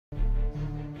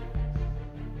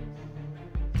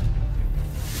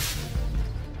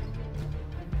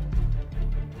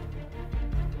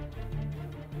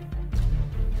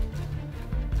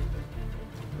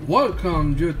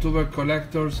Welcome YouTuber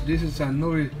collectors, this is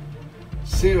Anuri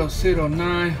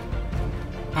 009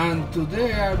 and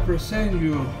today I present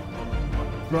you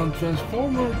from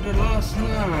Transformers The Last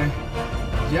Night,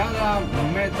 Jada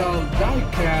Metals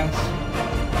Diecast,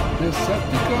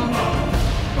 Decepticon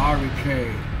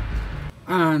Barricade.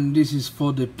 And this is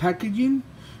for the packaging,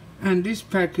 and this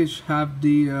package have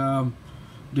the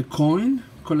coin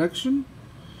collection,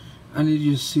 and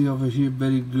you see over here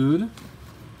very good.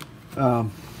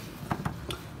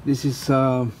 This is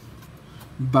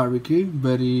Barricade,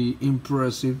 very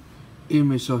impressive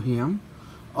image of him.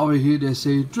 Over here they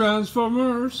say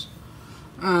Transformers,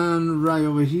 and right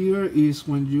over here is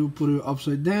when you put it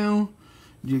upside down,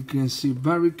 you can see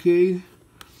Barricade,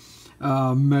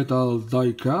 metal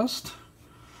diecast,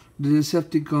 the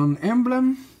Decepticon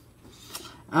emblem,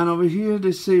 and over here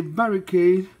they say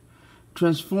Barricade,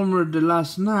 Transformer The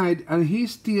Last Night, and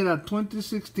he's still at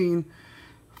 2016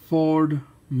 Ford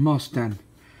Mustang,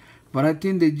 but I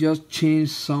think they just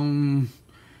changed some,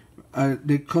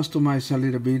 they customized a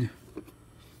little bit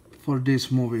for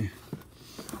this movie.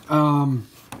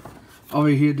 Over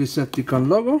here the Decepticon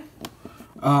logo,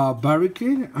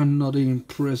 Barricade, another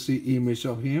impressive image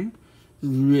of him,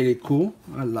 really cool,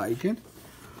 I like it.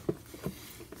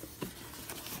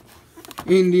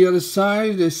 In the other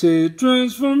side they say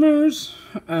Transformers,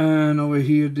 and over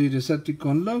here the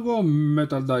Decepticon logo,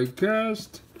 metal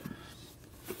diecast.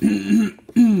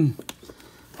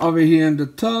 Over here in the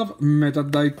top, metal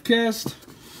diecast,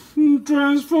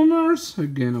 Transformers,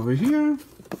 again over here.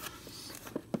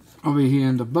 Over here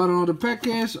in the bottom of the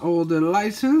package, all the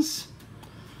license,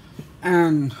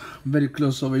 and very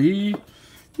close over here,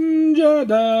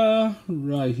 Jada,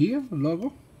 right here,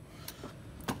 logo.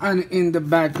 And in the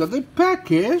back of the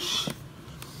package,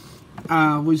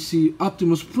 we see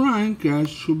Optimus Prime, cash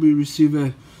should be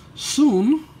received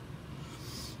soon.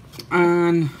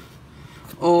 And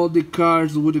all the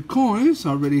cards with the coins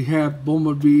already have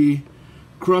Bumblebee,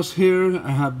 Crosshair.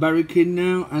 I have Barricade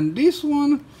now, and this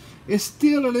one is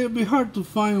still a little bit hard to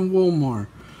find in Walmart.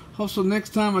 Also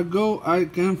next time I go I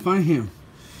can find him.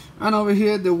 And over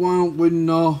here the one with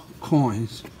no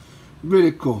coins,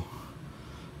 really cool.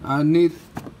 I need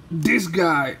this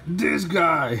guy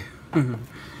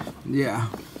yeah.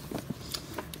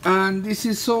 And this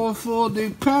is all for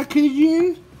the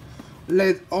packaging.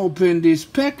 Let's open this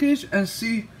package and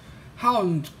see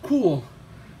how cool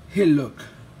he look.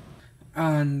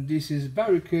 And this is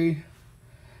Barricade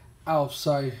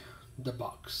outside the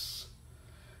box,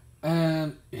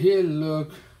 and he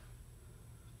look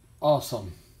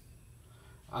awesome.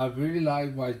 I really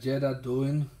like what Jada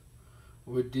doing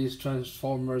with these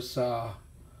Transformers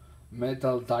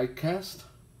metal diecast.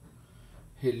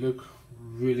 He look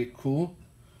really cool.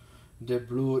 The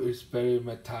blue is very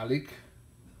metallic.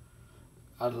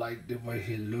 I like the way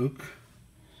he look,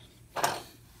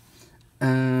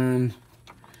 and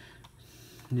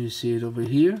you see it over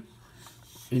here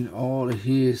in all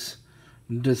his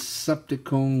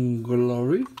Decepticon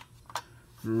glory.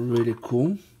 Really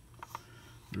cool,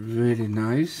 really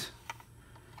nice,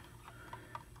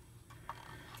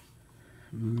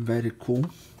 very cool.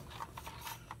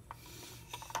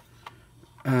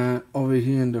 And over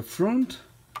here in the front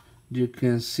you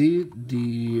can see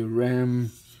the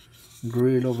Ram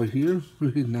grill over here,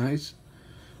 really nice.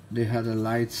 They had the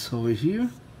lights over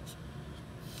here.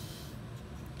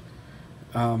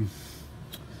 The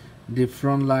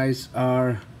front lights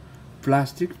are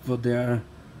plastic, but they are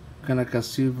kind of like a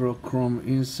silver chrome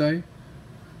inside.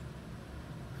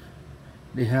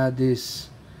 They had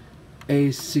this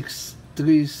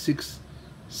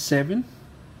A6367,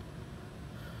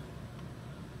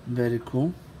 very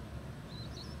cool.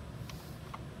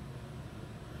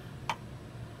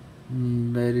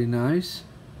 Very nice.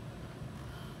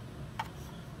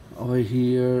 Over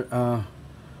here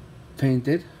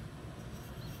painted,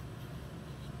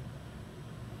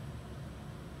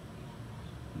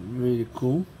 really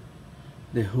cool.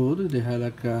 The hood, they had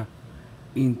like a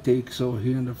intakes over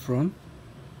here in the front,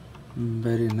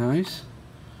 very nice.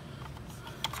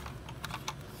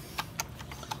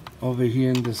 Over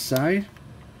here in the side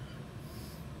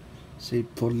say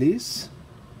police,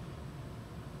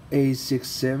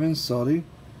 A67, sorry,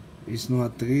 it's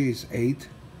not 3, it's 8.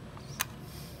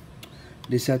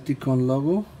 Decepticon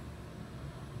logo,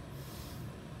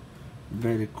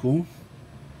 very cool.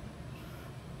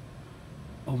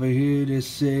 Over here they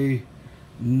say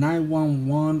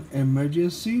 911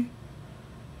 emergency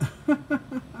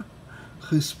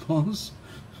response.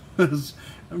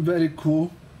 Very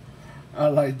cool, I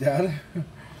like that.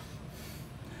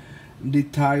 The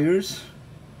tires,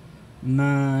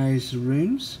 nice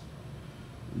rims.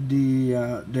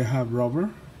 They have rubber,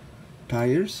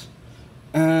 tires.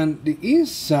 And the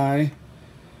inside,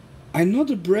 I know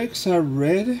the brakes are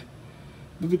red,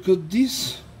 but because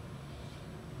these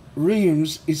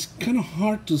rims is kind of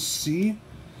hard to see,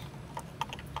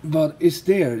 but it's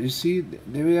there. You see,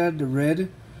 there are the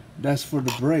red, that's for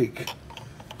the brake,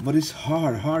 but it's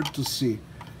hard to see.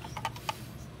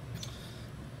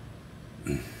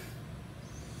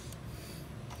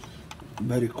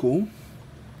 Very cool.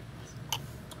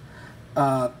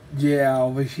 Yeah,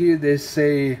 over here they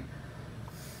say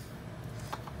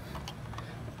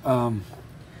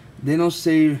they don't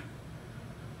say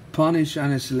punish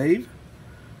and enslave,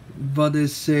 but they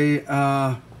say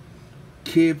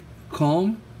keep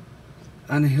calm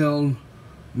and heal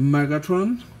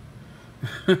Megatron.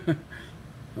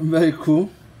 Very cool.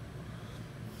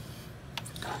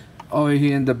 Over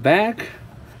here in the back,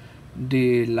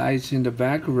 the lights in the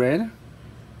back red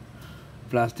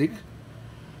plastic.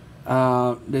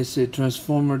 They say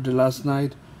Transformer the last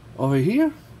night over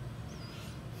here.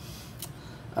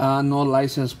 No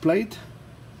license plate.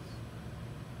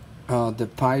 The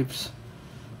pipes,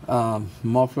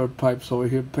 muffler pipes over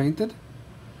here painted.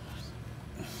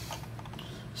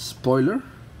 Spoiler,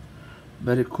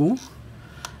 very cool.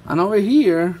 And over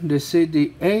here they say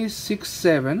the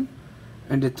A67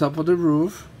 and the top of the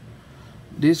roof.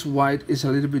 This white is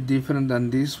a little bit different than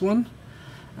this one,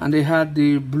 and they had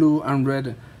the blue and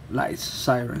red lights,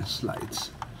 sirens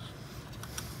lights.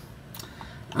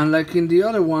 And like in the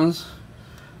other ones,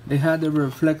 they had the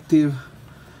reflective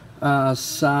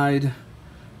side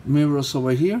mirrors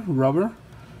over here, rubber,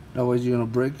 that way you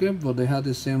don't break it, but they had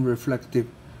the same reflective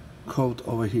coat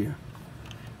over here.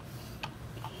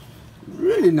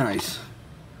 Really nice.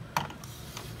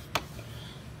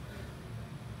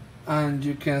 And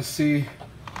you can see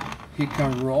he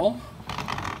can roll.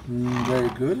 Very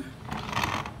good.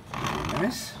 Very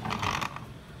nice.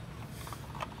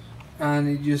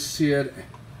 And you see it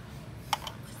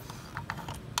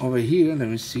over here. Let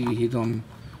me see he don't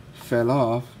fell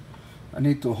off. I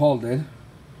need to hold it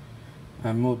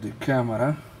and move the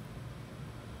camera.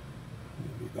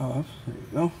 Off. There you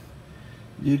go.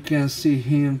 You can see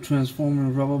him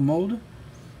transforming rubber mode.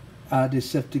 The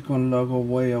Decepticon logo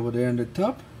way over there on the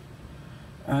top.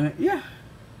 And yeah,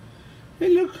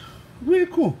 it looks really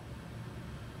cool.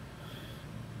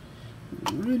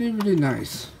 Really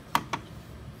nice.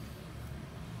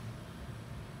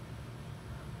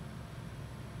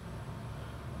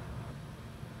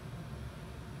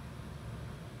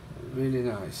 Really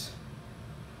nice.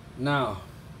 Now,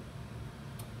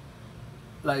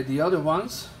 like the other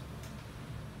ones,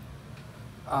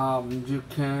 you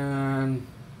can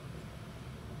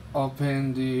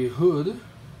open the hood.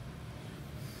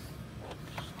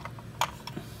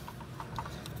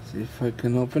 See if I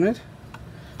can open it.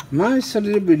 Mine's a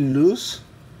little bit loose.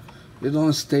 They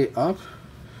don't stay up,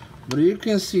 but you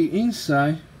can see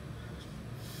inside.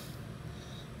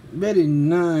 Very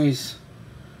nice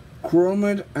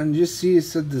chromed, and you see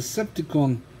it's a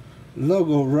Decepticon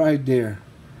logo right there.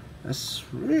 That's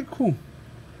really cool.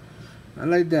 I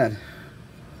like that.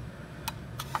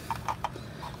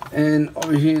 And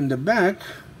over here in the back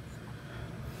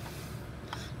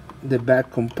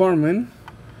compartment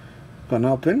can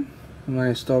open.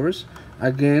 Nice storage.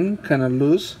 Again, kind of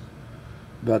loose,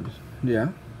 but yeah.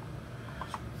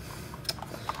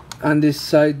 And the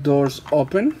side doors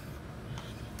open.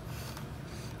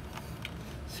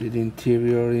 See the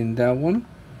interior in that one.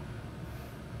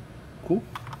 Cool.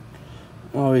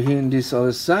 Over here in this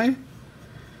other side,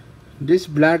 this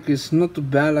black is not too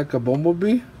bad, like a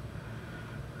Bumblebee.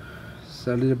 It's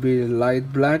a little bit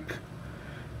light black,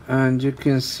 and you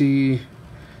can see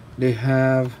they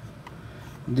have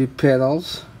the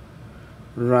pedals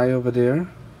right over there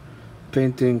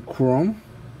painted in chrome.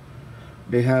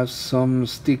 They have some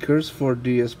stickers for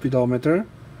the speedometer,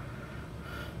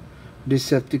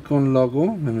 Decepticon logo.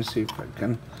 Let me see if I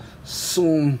can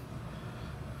zoom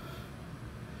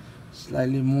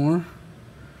slightly more.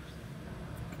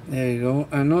 There you go.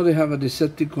 I know they have a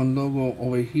Decepticon logo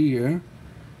over here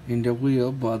in the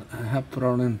wheel, but I have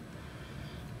problem.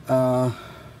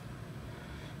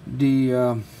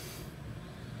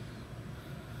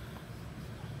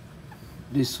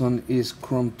 This one is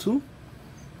chrome too.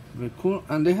 Very cool.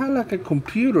 And they have like a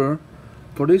computer,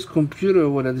 for this computer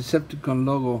with a Decepticon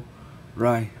logo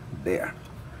right there.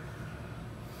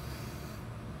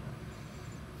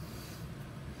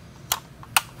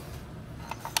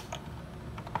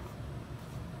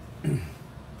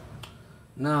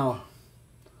 Now,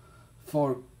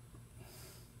 for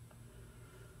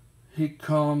he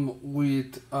come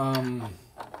with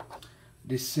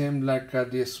the same like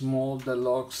the small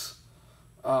deluxe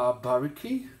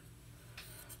Barricade,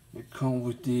 It comes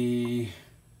with the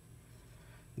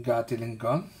Gatling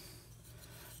gun.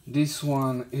 This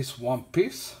one is one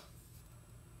piece.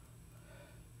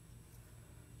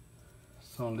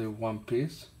 It's only one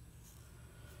piece.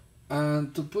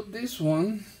 And to put this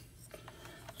one,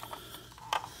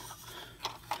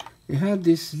 it had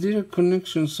these little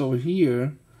connections over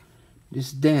here,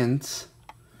 these dents.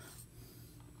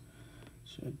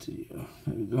 Show it to you.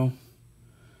 There we go.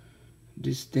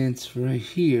 These dents right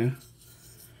here.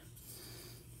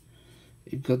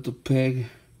 It got the peg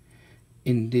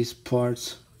in these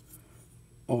parts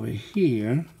over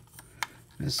here.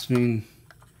 That's mean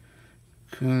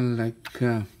kind of like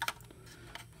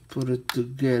put it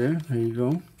together. There you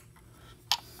go.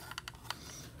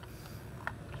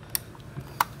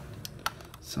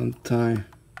 Sometimes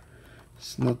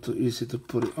it's not too easy to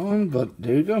put it on, but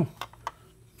there you go.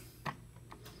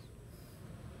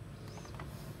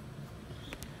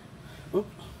 Oops,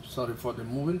 sorry for the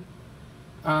moving.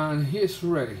 And he's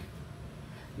ready.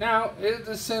 Now it's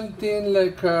the same thing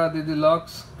like the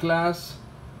deluxe class.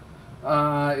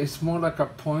 It's more like a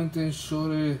point and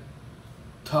shoot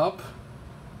top.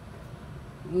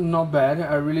 Not bad.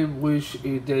 I really wish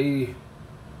if they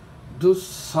do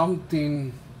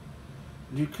something,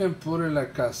 you can put it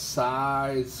like a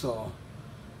side, so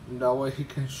that way he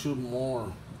can shoot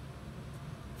more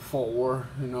forward,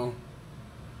 you know.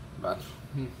 But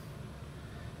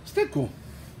still cool.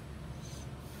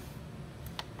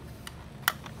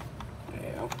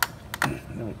 Yeah.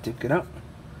 Let me take it out.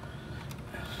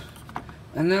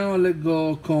 And now let's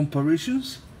go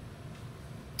comparisons.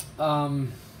 Let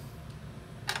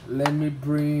me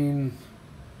bring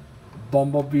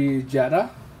Bumblebee Jada.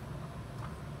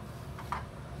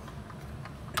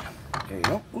 There you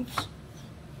go. Oops.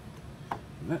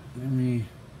 Let me.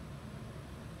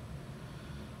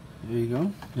 There you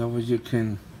go. That way you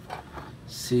can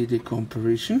see the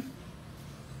comparison.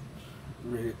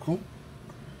 Really cool.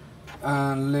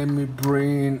 And let me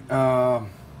bring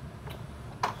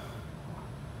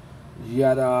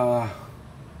Jada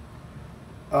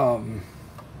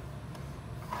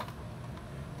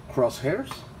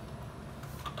crosshairs.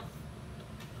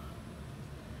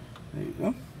 There you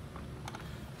go.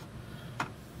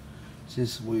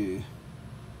 Just with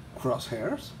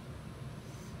crosshairs.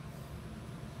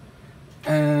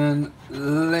 And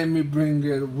let me bring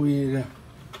it with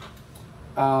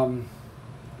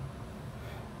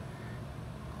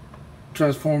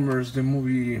Transformers, the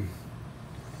movie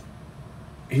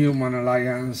Human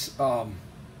Alliance,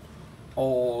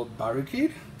 or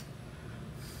Barricade.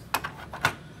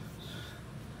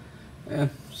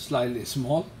 Slightly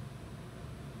small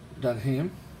than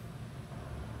him,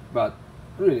 but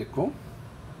really cool.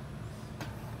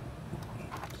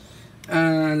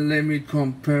 And let me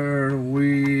compare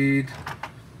with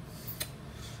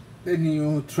the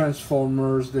new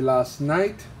Transformers the last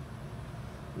night.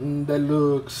 That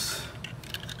looks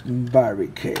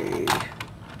Barricade.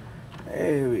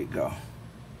 There we go.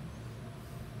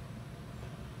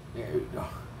 There we go.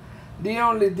 The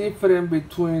only difference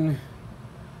between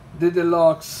the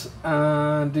deluxe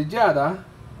and the Jada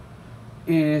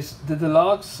is the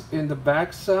deluxe in the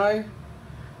back side,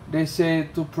 they say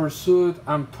to pursue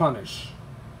and punish.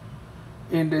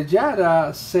 In the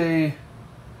Jada say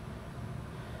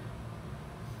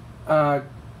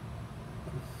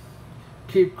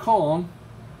keep calm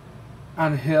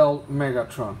and hail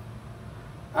Megatron.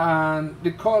 And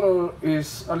the color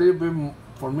is a little bit,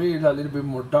 for me, it's a little bit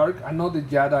more dark. I know the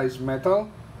Jada is metal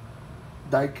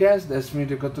diecast, that's means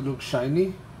they got to look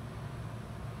shiny.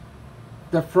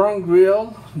 The front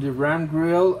grille, the ram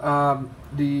grille,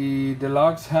 the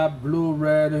deluxe have blue,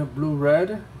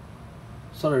 red.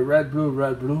 Sorry, red,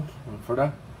 blue for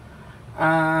that.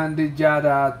 And the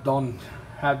Jada don't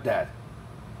have that.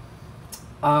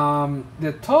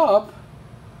 The top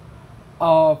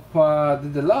of the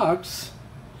deluxe,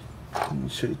 let me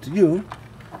show it to you.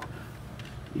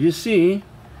 You see,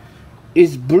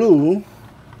 it's blue,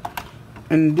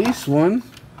 and this one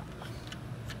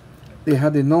they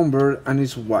had the number and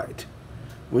it's white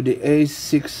with the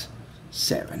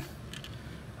A67.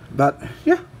 But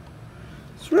yeah,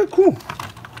 it's really cool.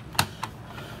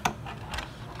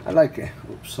 I like it.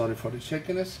 Oops, sorry for the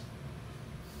shakiness.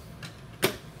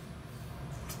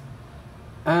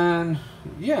 And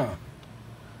yeah,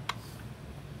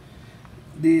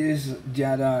 this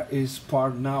Jada is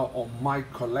part now of my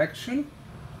collection,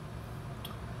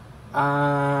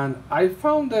 and I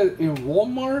found it in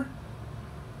Walmart.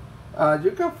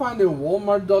 You can find it in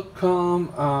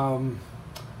Walmart.com,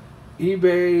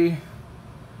 eBay.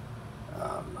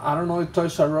 I don't know if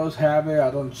Toys R Us have it.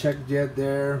 I don't check yet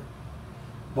there,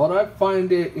 but I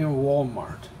find it in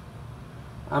Walmart.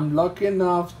 I'm lucky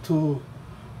enough to,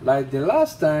 like the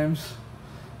last times,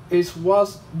 it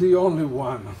was the only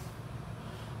one.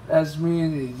 That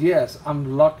means, yes,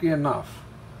 I'm lucky enough.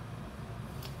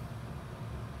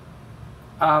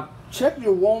 Check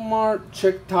your Walmart,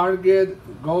 check Target,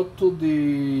 go to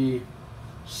the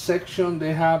section,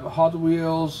 they have Hot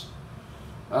Wheels,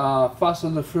 Fast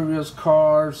and the Furious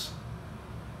cars.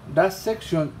 That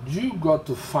section, you got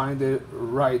to find it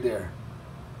right there.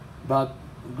 But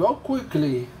go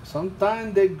quickly,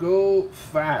 sometimes they go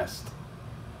fast.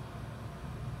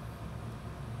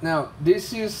 Now,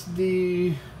 this is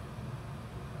the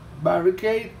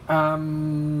Barricade.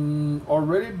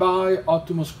 Already by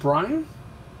Optimus Prime,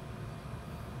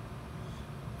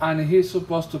 and he's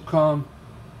supposed to come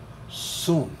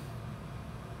soon.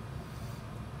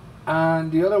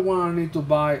 And the other one I need to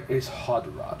buy is Hot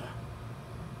Rod,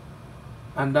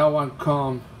 and that one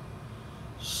come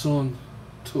soon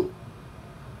too.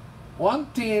 One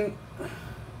thing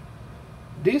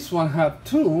this one have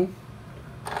too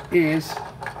is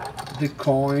the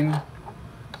coin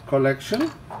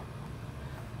collection,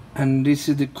 and this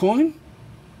is the coin.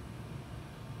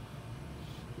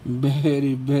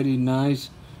 Very nice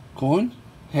coin,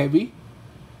 heavy,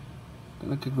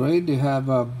 look great. They have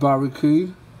a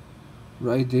Barricade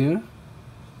right there.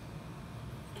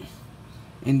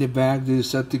 In the back, the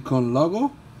Decepticon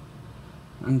logo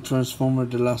and Transformer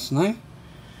the Last Night.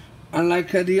 And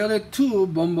like the other two,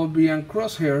 Bumblebee and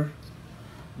Crosshair,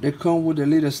 they come with a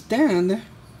little stand.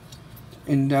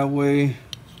 In that way,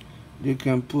 you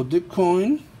can put the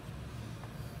coin.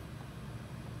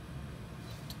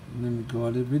 Let me go a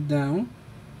little bit down.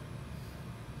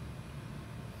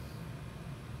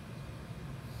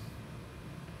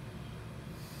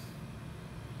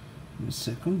 A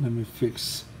second, let me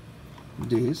fix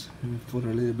this. Let me put a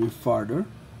little bit farther.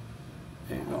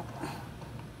 There you go.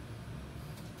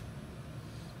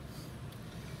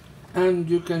 And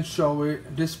you can show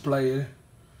it, display it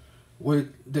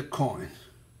with the coin.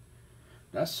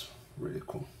 That's really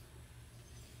cool.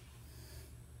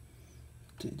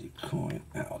 Take the coin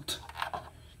out.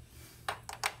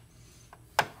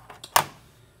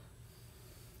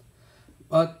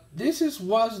 But this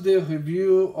was the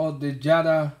review of the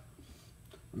Jada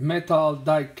Metals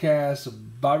Diecast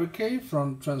Barricade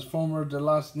from Transformer the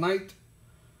Last Night,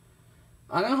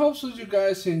 and I hope so you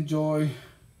guys enjoy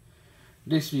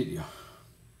this video.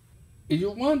 If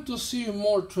you want to see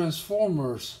more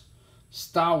Transformers,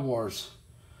 Star Wars,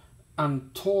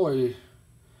 and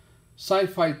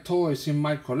sci-fi toys in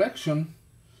my collection,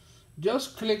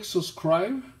 just click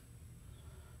subscribe,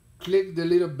 click the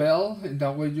little bell, and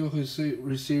that way you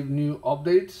receive new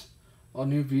updates or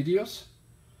new videos.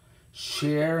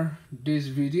 Share this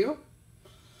video,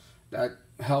 that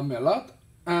helped me a lot,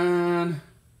 and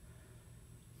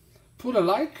put a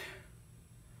like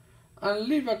and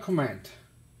leave a comment.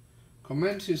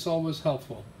 Comments is always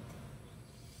helpful.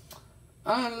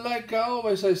 And like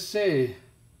I say,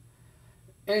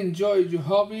 enjoy your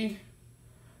hobby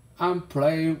and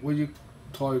play with your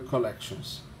toy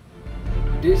collections.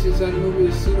 This is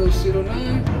Anubis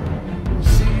 009.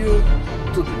 See you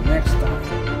to the next time.